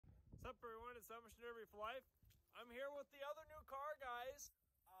What's up, everyone? It's Amish Derby for Life. I'm here with the other new car, guys.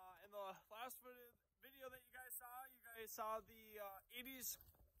 In the last video that you guys saw the 80s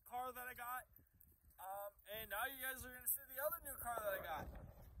car that I got. And now you guys are going to see the other new car that I got.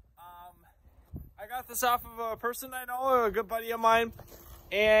 I got this off of a person I know, a good buddy of mine.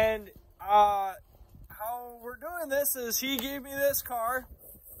 And how we're doing this is he gave me this car.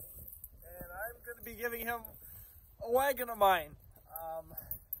 And I'm going to be giving him a wagon of mine.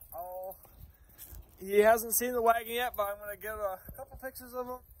 He hasn't seen the wagon yet, but I'm going to get a couple pictures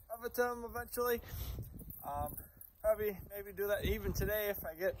of it to him eventually. Probably maybe do that even today if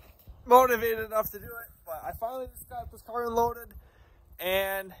I get motivated enough to do it. But I finally just got this car unloaded,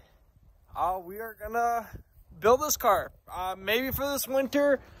 and we are going to build this car. Maybe for this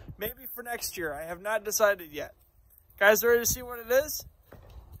winter, maybe for next year. I have not decided yet. Guys, ready to see what it is?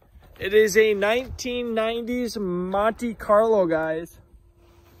 It is a 1990s Monte Carlo, guys.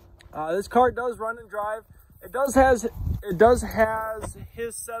 This car does run and drive. It does has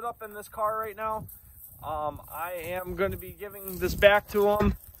his setup in this car right now. I am going to be giving this back to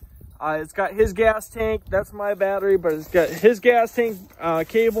him. It's got his gas tank. That's my battery, but it's got his gas tank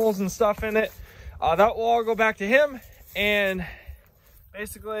cables and stuff in it. That will all go back to him. And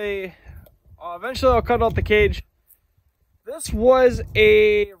basically, eventually I'll cut out the cage. This was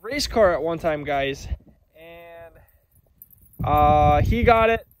a race car at one time, guys. And he got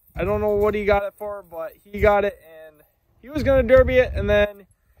it. I don't know what he got it for, but he got it, and he was gonna derby it. And then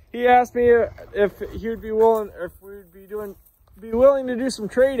he asked me if he would be willing, if we'd be willing to do some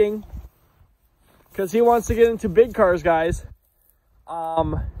trading, because he wants to get into big cars, guys.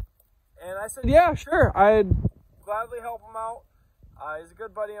 And I said, yeah, sure, I'd gladly help him out. He's a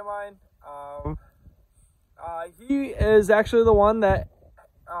good buddy of mine. He is actually the one that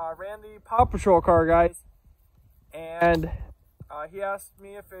ran the Paw Patrol car, guys, and he asked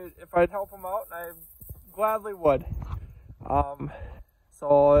me if I'd help him out, and I gladly would.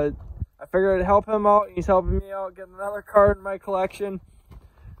 So I figured I'd help him out. He's helping me out, getting another car in my collection.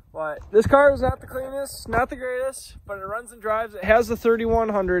 But this car is not the cleanest, not the greatest, but it runs and drives. It has the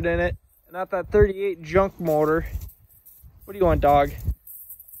 3100 in it, and not that 38 junk motor. What do you want, dog?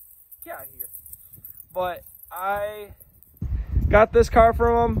 Get out of here. But I got this car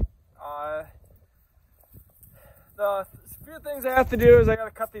from him. The few things I have to do is I got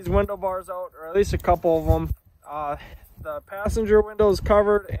to cut these window bars out, or at least a couple of them. The passenger window is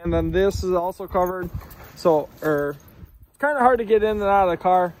covered, and then this is also covered. So, it's kind of hard to get in and out of the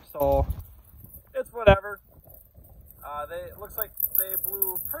car, so it's whatever. It looks like they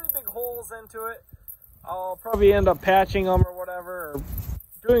blew pretty big holes into it. I'll probably end up patching them or whatever, or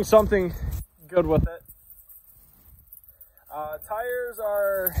doing something good with it. Tires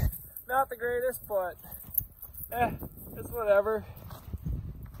are not the greatest, but it's whatever.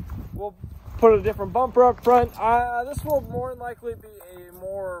 We'll put a different bumper up front. This will more than likely be a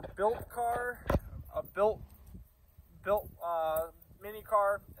more built car, a built mini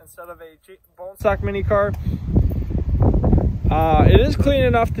car instead of a cheap bone stock mini car. It is clean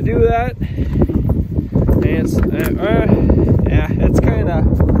enough to do that. And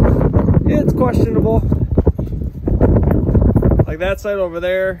it's questionable. Like that side over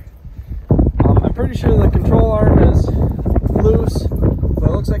there. I'm pretty sure the control arm is loose, but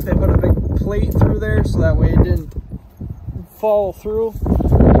it looks like they put a big plate through there so that way it didn't fall through.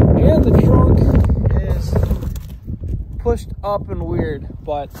 And the trunk is pushed up and weird,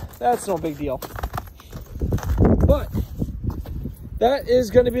 but that's no big deal. But that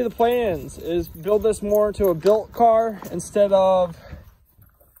is going to be the plans, is build this more into a built car instead of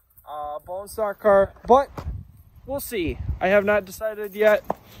a bone stock car. But we'll see. I have not decided yet.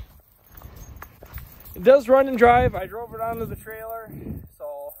 It does run and drive. I drove it onto the trailer,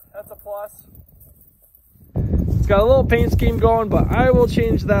 so that's a plus. It's got a little paint scheme going, but I will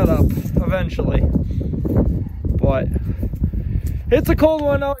change that up eventually. But it's a cold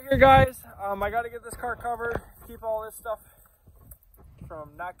one out here, guys. I got to get this car covered, keep all this stuff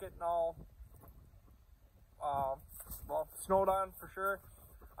from not getting all well, snowed on for sure.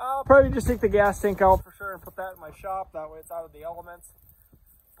 I'll probably just take the gas tank out for sure and put that in my shop. That way it's out of the elements.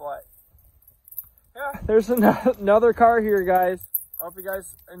 But yeah, there's another car here, guys. I hope you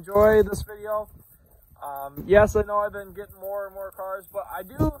guys enjoy this video. Yes, I know I've been getting more and more cars, but I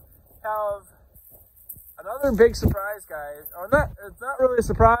do have another big surprise, guys. It's not really a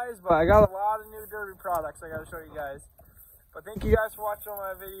surprise, but I got a lot of new derby products I got to show you guys. But thank you guys for watching all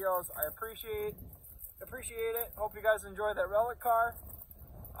my videos. I appreciate it. Hope you guys enjoyed that relic car.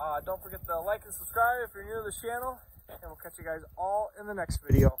 Don't forget to like and subscribe if you're new to this channel, and we'll catch you guys all in the next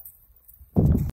video.